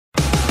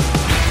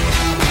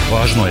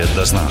Važno je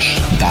da znaš.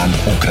 Dan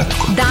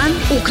ukratko. Dan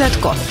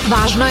ukratko.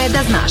 Važno je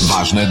da znaš.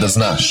 Važno je da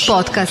znaš.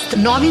 Podcast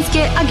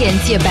novinske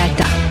agencije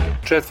Beta.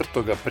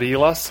 4.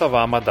 aprila sa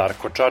vama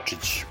Darko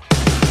Čačić.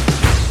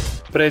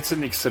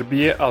 Predsjednik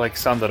Srbije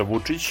Aleksandar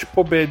Vučić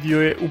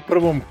pobedio je u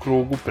prvom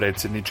krugu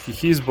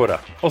predsjedničkih izbora,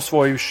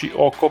 osvojivši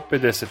oko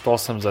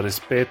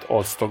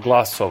 58,5%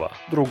 glasova.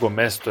 Drugo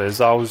mesto je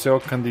zauzeo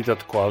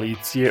kandidat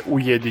koalicije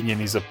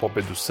Ujedinjeni za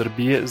pobedu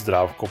Srbije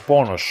Zdravko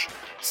Ponoš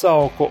sa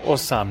oko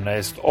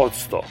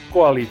 18%.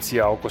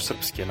 Koalicija oko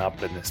Srpske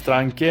napredne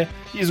stranke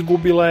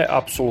izgubila je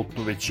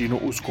apsolutnu većinu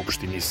u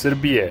Skupštini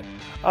Srbije,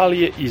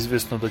 ali je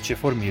izvesno da će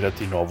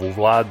formirati novu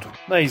vladu.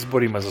 Na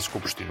izborima za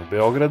Skupštinu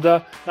Beograda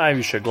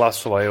najviše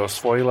glasova je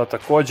osvojila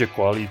takođe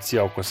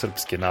koalicija oko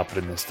Srpske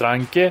napredne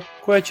stranke,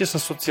 koja će sa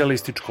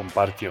Socijalističkom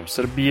partijom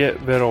Srbije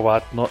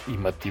verovatno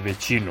imati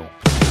većinu.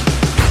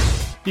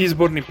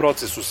 Izborni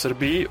proces u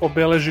Srbiji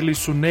obeležili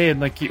su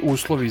nejednaki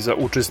uslovi za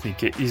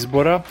učesnike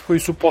izbora, koji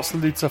su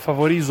posledica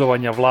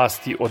favorizovanja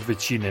vlasti od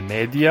većine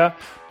medija,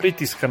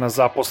 pritiska na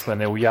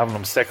zaposlene u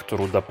javnom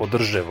sektoru da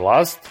podrže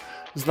vlast,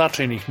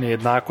 značajnih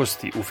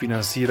nejednakosti u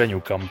finansiranju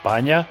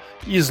kampanja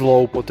i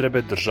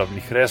zloupotrebe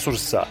državnih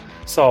resursa,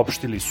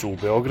 saopštili su u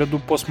Beogradu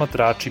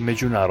posmatrači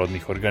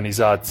međunarodnih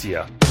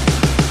organizacija.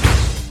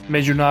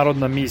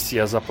 Međunarodna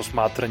misija za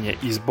posmatranje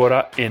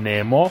izbora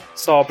ENEMO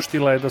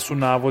saopštila je da su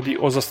navodi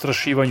o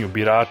zastrašivanju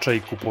birača i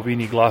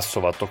kupovini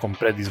glasova tokom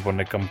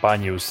predizborne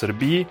kampanje u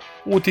Srbiji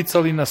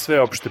uticali na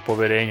sveopšte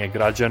poverenje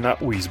građana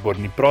u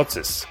izborni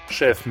proces.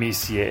 Šef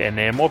misije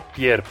ENEMO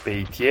Pierre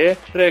Peitier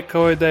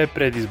rekao je da je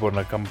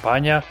predizborna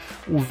kampanja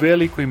u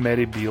velikoj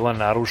meri bila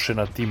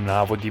narušena tim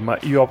navodima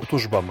i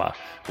optužbama,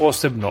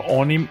 posebno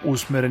onim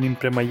usmerenim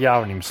prema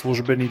javnim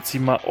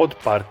službenicima od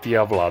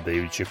partija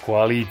vladajuće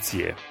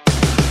koalicije.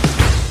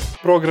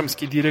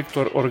 Programski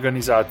direktor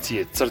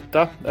organizacije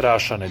CRTA,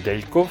 Raša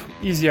Nedeljkov,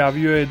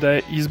 izjavio je da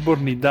je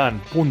izborni dan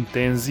pun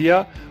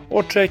tenzija,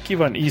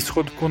 očekivan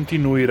ishod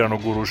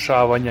kontinuiranog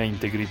urušavanja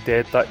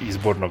integriteta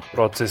izbornog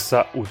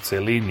procesa u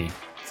celini.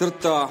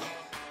 CRTA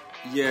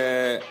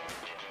je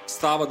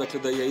stava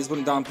da je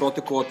izborni dan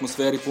protekao u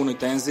atmosferi punoj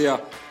tenzija,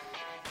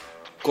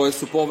 koje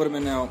su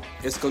povremeno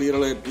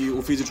eskalirale i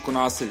u fizičko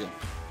nasilje,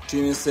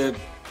 čime se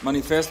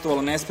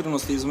manifestovalo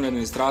nespremnost izborne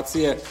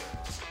administracije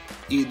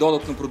i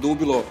dodatno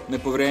produbilo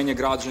nepoverenje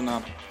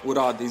građana u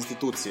rad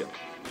institucija.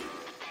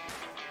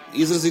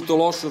 Izrazito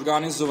loše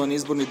organizovan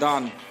izborni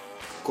dan,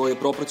 koji je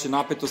propraćen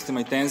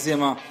napetostima i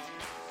tenzijama,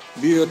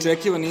 bio je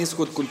očekivan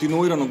ishod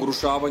kontinuiranog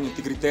urušavanja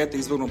integriteta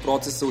izbornog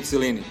procesa u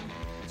celini,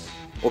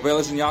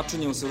 obeležen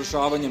jačanjem i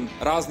usavršavanjem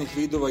raznih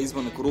vidova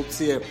izborne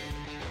korupcije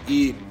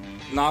i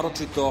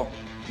naročito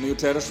na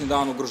jučerašnji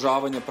dan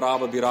ugrožavanja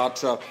prava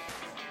birača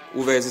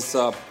u vezi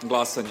sa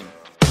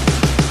glasanjem.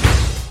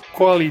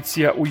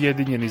 Koalicija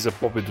Ujedinjeni za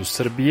pobedu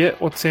Srbije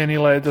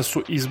ocenila je da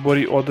su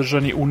izbori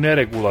održani u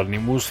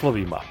neregularnim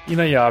uslovima i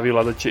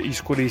najavila da će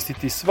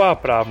iskoristiti sva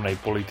pravna i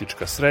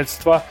politička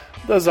sredstva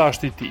da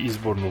zaštiti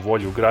izbornu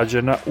volju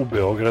građana u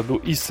Beogradu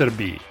i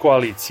Srbiji.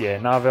 Koalicija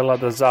je navela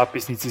da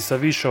zapisnici sa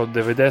više od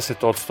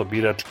 90%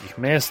 biračkih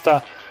mesta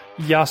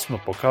jasno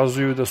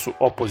pokazuju da su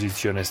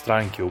opozicione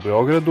stranke u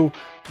Beogradu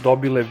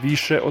dobile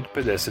više od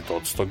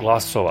 50%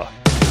 glasova.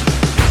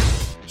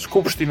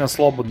 Skupština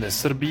Slobodne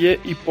Srbije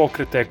i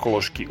Pokret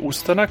Ekološki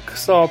ustanak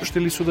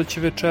saopštili su da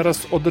će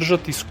večeras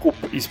održati skup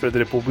ispred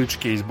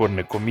Republičke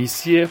izborne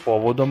komisije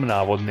povodom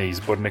navodne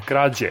izborne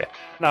krađe.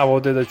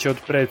 Navode da će od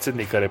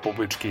predsednika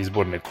Republičke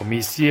izborne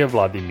komisije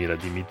Vladimira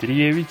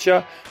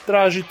Dimitrijevića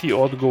tražiti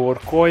odgovor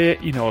ko je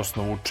i na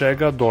osnovu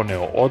čega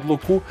doneo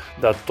odluku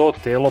da to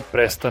telo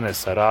prestane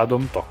sa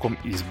radom tokom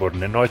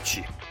izborne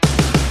noći.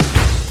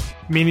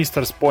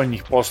 Ministar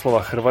spoljnih poslova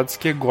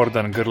Hrvatske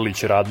Gordan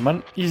Grlić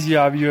Radman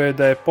izjavio je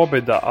da je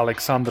pobeda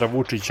Aleksandra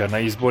Vučića na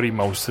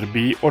izborima u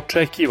Srbiji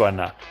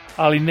očekivana,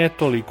 ali ne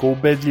toliko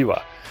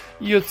ubedljiva,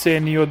 i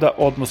ocenio da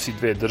odnosi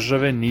dve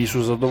države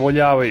nisu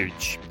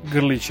zadovoljavajući.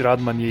 Grlić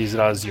Radman je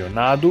izrazio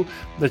nadu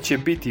da će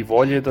biti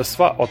volje da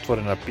sva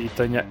otvorena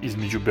pitanja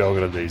između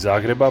Beograda i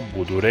Zagreba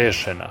budu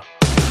rešena.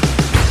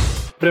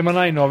 Prema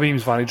najnovijim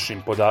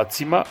zvaničnim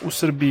podacima, u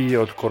Srbiji je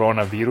od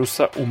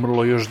koronavirusa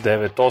umrlo još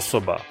 9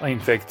 osoba, a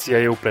infekcija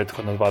je u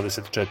prethodna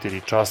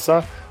 24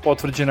 časa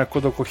potvrđena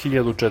kod oko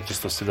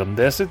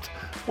 1470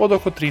 od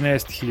oko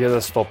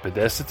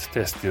 13.150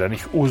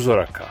 testiranih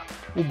uzoraka.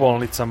 U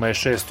bolnicama je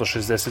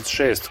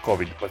 666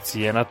 COVID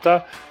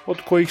pacijenata,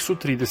 od kojih su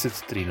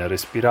 33 na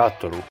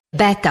respiratoru.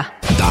 Beta.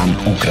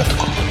 Dan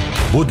ukratko.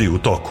 Budi u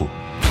toku.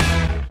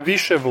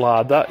 Više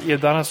vlada je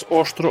danas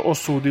oštro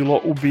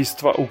osudilo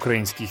ubistva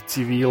ukrajinskih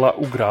civila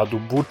u gradu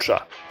Buča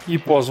i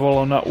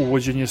pozvalo na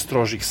uvođenje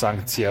strožih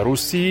sankcija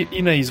Rusiji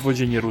i na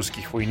izvođenje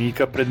ruskih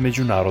vojnika pred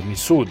Međunarodni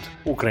sud.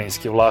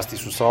 Ukrajinske vlasti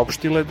su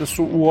saopštile da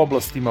su u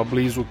oblastima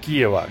blizu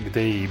Kijeva,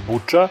 gde je i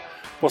Buča,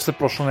 Posle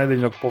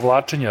prošlonedeljnog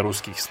povlačenja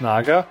ruskih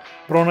snaga,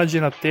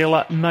 pronađena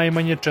tela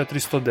najmanje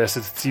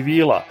 410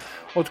 civila,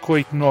 od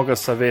kojih mnoga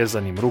sa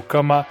vezanim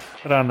rukama,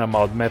 ranama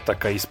od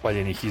metaka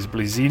ispaljenih iz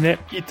blizine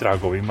i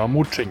tragovima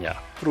mučenja.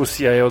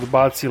 Rusija je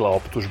odbacila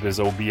optužbe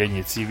za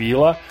ubijanje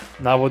civila,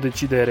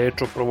 navodeći da je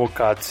reč o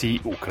provokaciji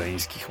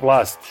ukrajinskih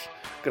vlasti.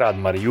 Grad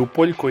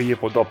Marijupolj, koji je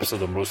pod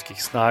opsadom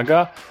ruskih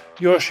snaga,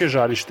 još je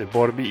žarište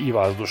borbi i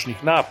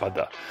vazdušnih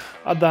napada,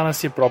 a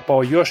danas je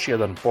propao još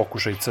jedan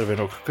pokušaj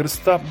Crvenog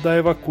krsta da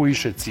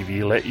evakuiše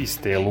civile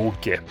iz te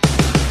luke.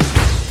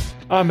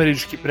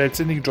 Američki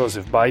predsjednik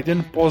Joseph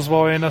Biden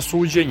pozvao je na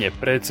suđenje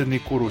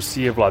predsjedniku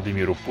Rusije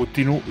Vladimiru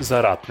Putinu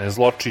za ratne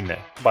zločine.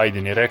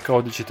 Biden je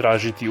rekao da će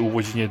tražiti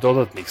uvođenje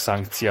dodatnih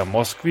sankcija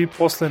Moskvi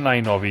posle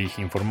najnovijih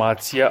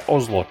informacija o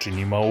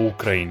zločinima u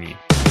Ukrajini.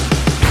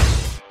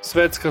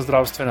 Svetska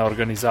zdravstvena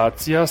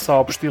organizacija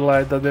saopštila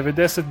je da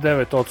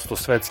 99%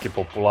 svetske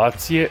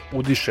populacije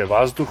udiše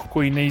vazduh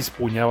koji ne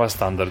ispunjava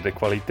standarde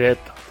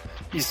kvaliteta.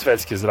 Iz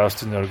Svetske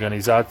zdravstvene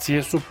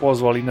organizacije su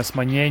pozvali na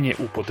smanjenje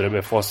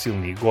upotrebe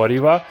fosilnih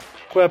goriva,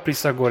 koja pri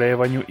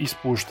sagorevanju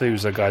ispuštaju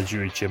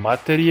zagađujuće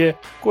materije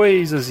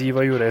koje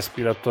izazivaju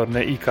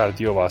respiratorne i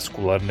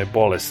kardiovaskularne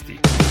bolesti.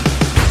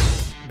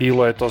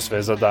 Bilo je to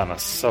sve za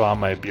danas. Sa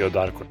vama je bio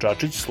Darko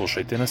Čačić,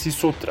 slušajte nas i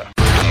sutra.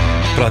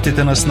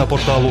 Pratite nas na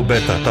portalu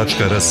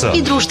beta.rs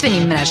I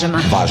društvenim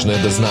mrežama. Važno je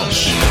da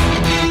znaš.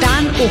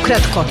 Dan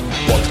ukratko.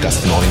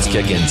 Podcast novinske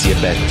agencije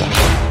Beta.